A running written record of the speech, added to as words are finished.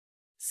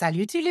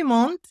Salut tout le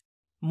monde!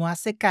 Moi,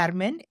 c'est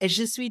Carmen et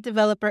je suis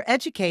Developer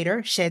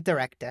Educator chez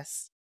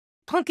Directus.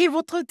 Tranquille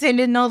votre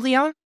télé, non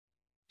rien?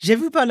 Je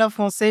vous parle en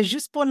français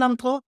juste pour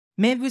l'intro,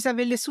 mais vous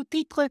avez les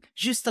sous-titres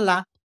juste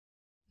là.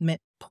 Mais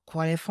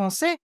pourquoi les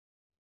français?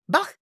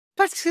 Bah,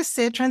 parce que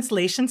c'est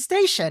Translation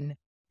Station,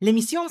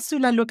 l'émission sur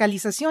la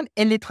localisation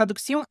et les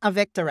traductions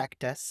avec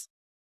Directus.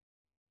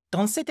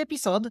 Dans cet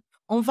épisode,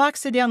 on va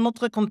accéder à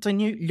notre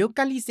contenu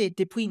localisé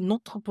depuis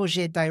notre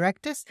projet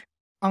Directus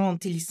en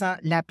utilisant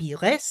l'API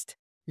REST,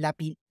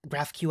 l'API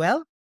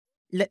GraphQL,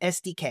 le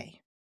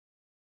SDK.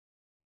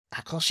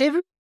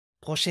 Accrochez-vous.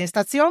 Prochaine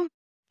station,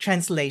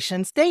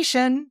 Translation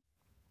Station.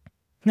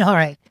 All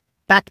right,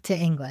 back to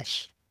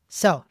English.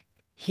 So,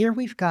 here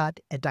we've got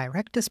a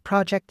Directus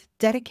project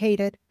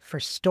dedicated for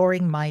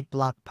storing my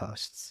blog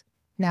posts.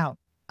 Now,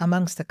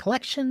 amongst the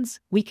collections,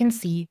 we can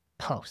see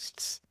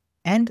posts.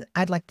 And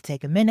I'd like to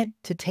take a minute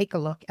to take a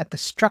look at the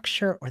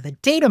structure or the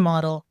data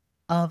model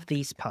of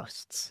these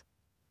posts.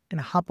 I'm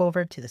going to hop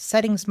over to the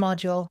settings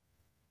module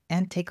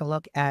and take a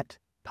look at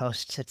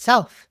posts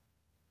itself.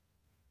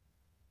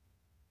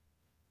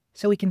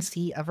 So we can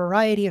see a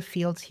variety of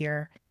fields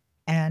here,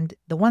 and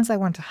the ones I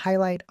want to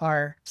highlight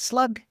are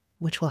slug,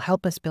 which will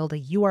help us build a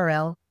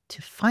URL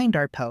to find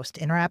our post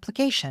in our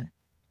application.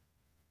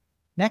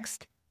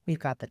 Next, we've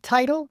got the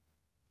title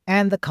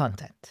and the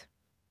content.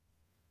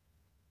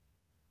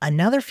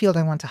 Another field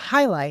I want to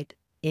highlight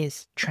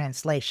is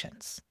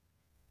translations.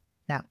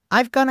 Now,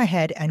 I've gone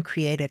ahead and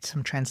created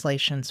some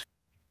translations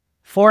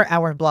for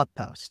our blog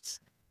posts.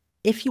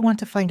 If you want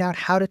to find out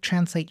how to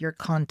translate your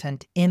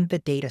content in the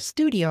Data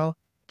Studio,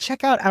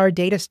 check out our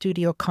Data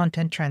Studio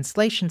Content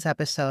Translations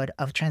episode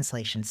of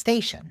Translation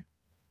Station.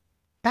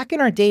 Back in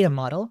our data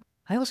model,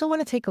 I also want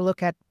to take a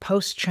look at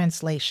post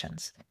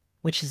translations,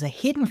 which is a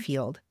hidden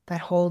field that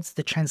holds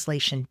the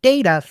translation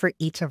data for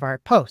each of our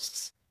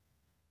posts.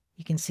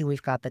 You can see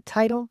we've got the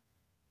title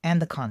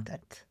and the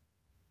content.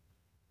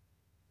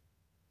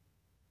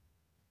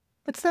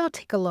 Let's now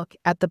take a look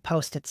at the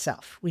post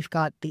itself. We've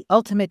got the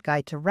Ultimate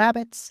Guide to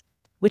Rabbits,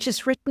 which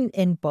is written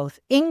in both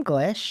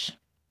English,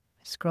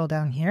 scroll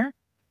down here,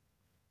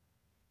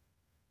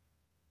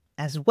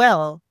 as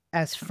well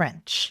as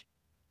French.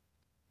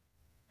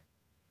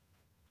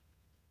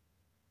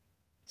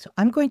 So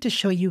I'm going to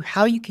show you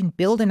how you can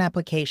build an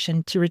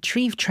application to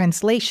retrieve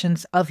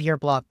translations of your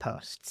blog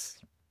posts.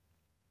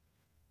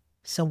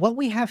 So what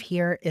we have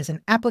here is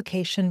an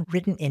application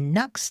written in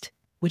Nuxt,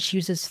 which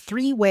uses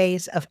 3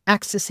 ways of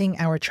accessing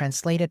our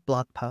translated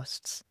blog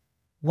posts.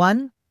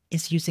 One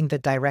is using the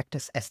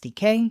Directus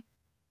SDK,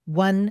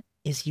 one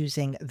is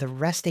using the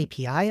REST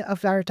API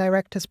of our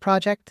Directus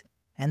project,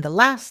 and the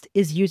last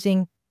is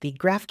using the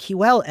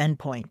GraphQL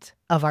endpoint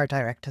of our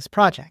Directus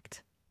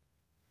project.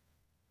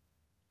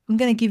 I'm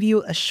going to give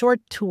you a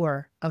short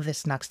tour of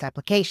this Nuxt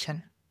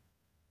application.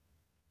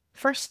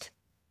 First,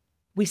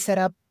 we set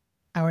up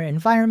our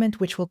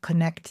environment, which will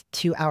connect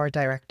to our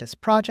Directus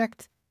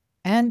project,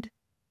 and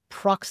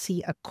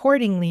proxy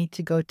accordingly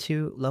to go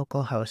to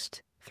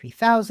localhost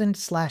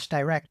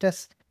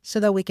 3000/Directus so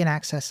that we can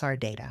access our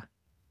data.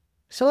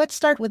 So let's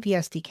start with the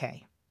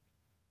SDK.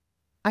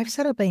 I've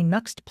set up a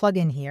Nuxt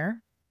plugin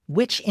here,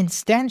 which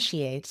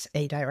instantiates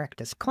a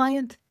Directus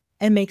client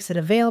and makes it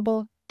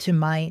available to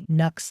my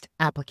Nuxt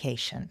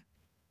application.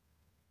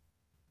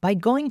 By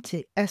going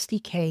to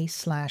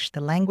SDK/the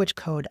language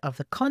code of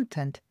the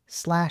content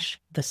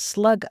 /the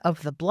slug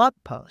of the blog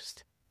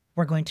post,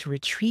 we're going to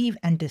retrieve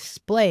and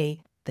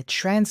display the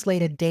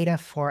translated data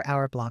for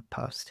our blog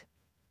post.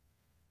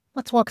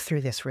 Let's walk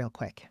through this real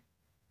quick.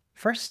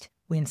 First,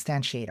 we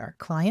instantiate our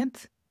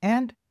client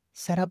and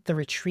set up the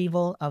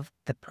retrieval of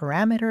the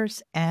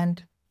parameters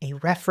and a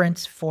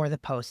reference for the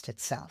post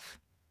itself.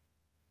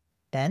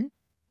 Then,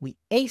 we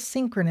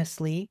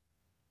asynchronously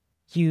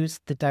use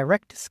the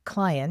Directus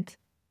client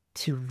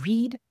to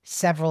read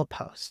several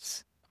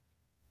posts.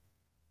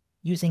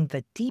 Using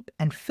the deep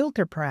and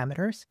filter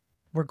parameters,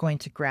 we're going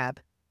to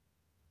grab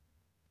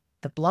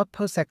the blog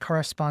post that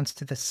corresponds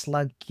to the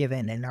slug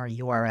given in our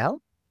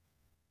URL,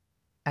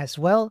 as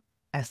well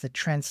as the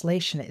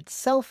translation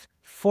itself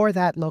for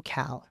that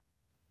locale.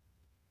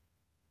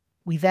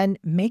 We then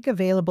make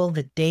available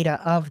the data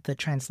of the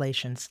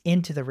translations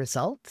into the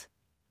result,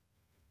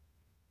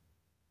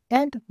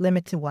 and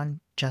limit to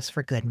 1 just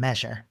for good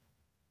measure.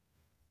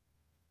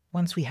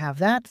 Once we have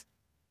that,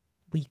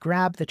 we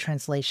grab the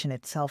translation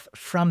itself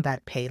from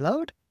that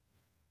payload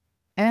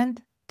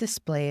and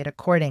display it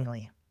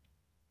accordingly.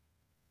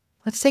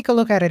 Let's take a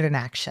look at it in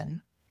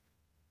action.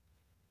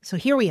 So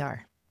here we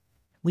are.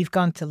 We've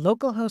gone to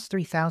localhost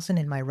 3000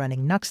 in my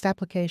running Nuxt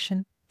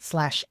application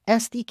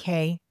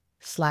 /SDK/ENUS,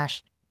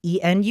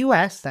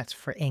 that's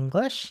for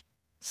English,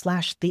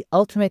 /the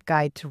Ultimate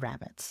Guide to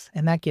Rabbits.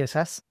 And that gives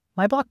us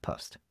my blog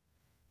post.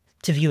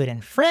 To view it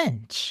in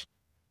French,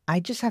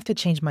 I just have to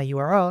change my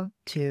URL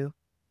to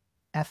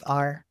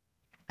FR.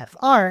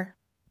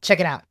 Check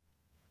it out.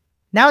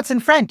 Now it's in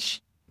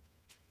French.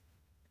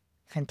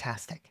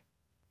 Fantastic.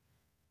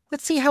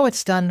 Let's see how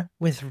it's done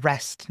with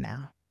REST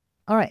now.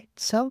 All right,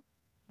 so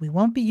we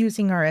won't be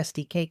using our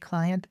SDK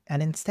client,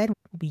 and instead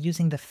we'll be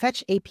using the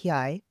fetch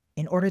API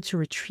in order to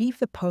retrieve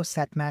the posts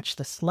that match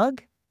the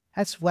slug,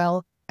 as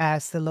well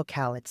as the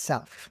locale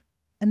itself,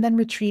 and then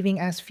retrieving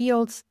as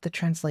fields the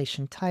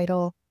translation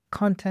title,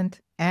 content,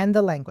 and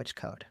the language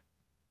code,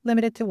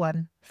 limited to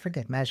 1 for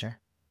good measure.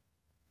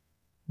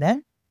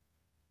 Then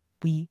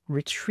we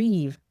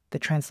retrieve the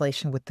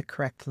translation with the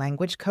correct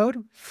language code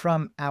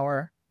from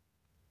our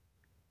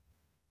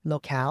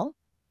locale,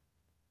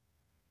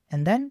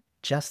 and then,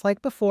 just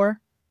like before,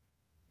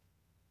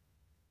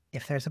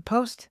 if there's a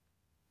post,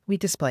 we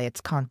display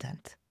its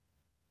content.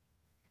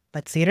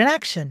 Let's see it in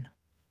action.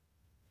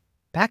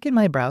 Back in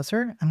my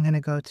browser, I'm going to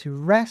go to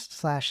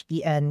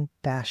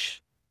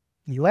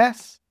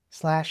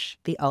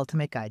rest/en-us/the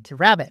ultimate guide to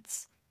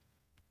rabbits.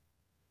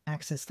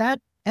 Access that,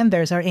 and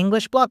there's our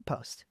English blog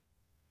post.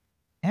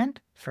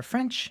 And for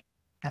French,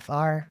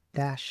 fr-fr.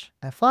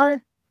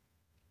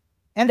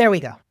 And there we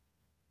go.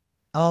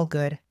 All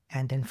good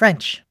and in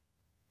French.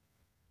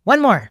 One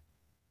more.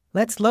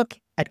 Let's look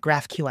at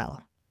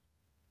GraphQL.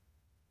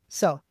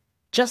 So,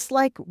 just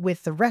like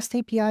with the REST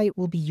API,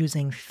 we'll be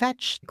using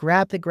fetch to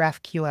grab the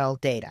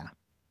GraphQL data.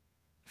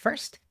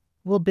 First,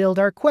 we'll build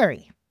our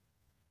query,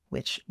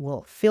 which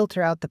will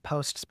filter out the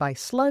posts by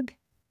slug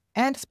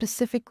and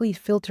specifically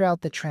filter out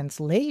the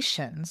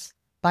translations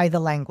by the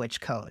language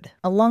code,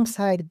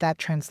 alongside that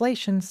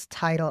translation's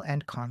title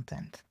and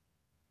content.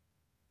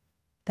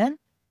 Then,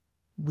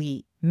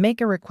 we make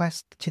a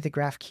request to the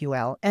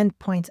GraphQL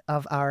endpoint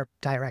of our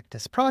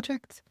Directus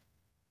project,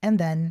 and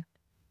then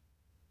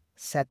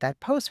set that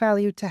post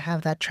value to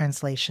have that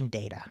translation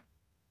data.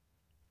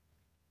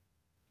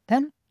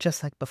 Then,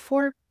 just like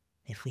before,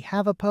 if we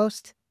have a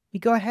post, we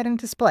go ahead and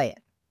display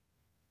it.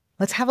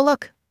 Let's have a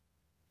look.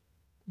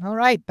 All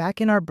right, back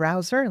in our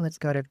browser, let's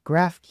go to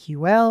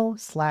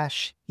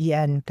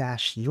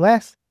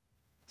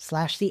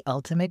graphql/en-us/the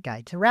ultimate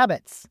guide to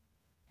rabbits.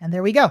 And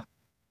there we go.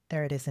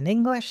 There it is in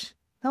English.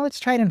 Now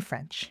let's try it in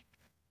French.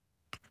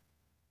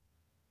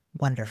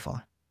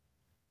 Wonderful.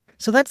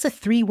 So that's the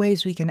 3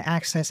 ways we can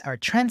access our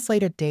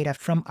translated data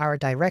from our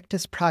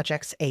Directus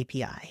project's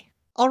API.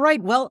 All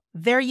right, well,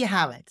 there you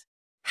have it.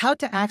 How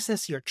to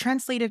access your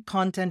translated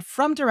content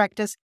from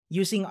Directus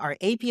using our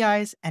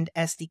APIs and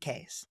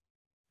SDKs.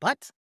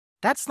 But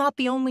that's not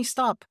the only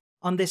stop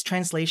on this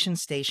translation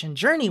station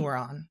journey we're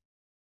on.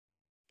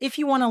 If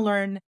you want to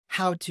learn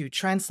how to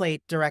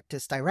translate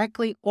Directus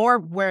directly or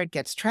where it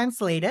gets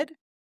translated,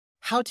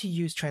 how to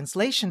use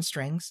translation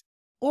strings,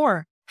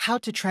 or how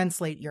to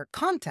translate your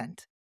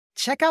content,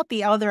 check out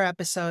the other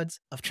episodes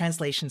of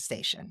Translation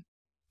Station.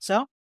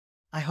 So,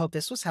 I hope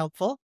this was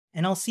helpful,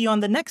 and I'll see you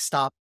on the next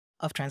stop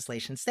of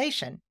Translation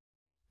Station.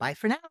 Bye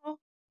for now.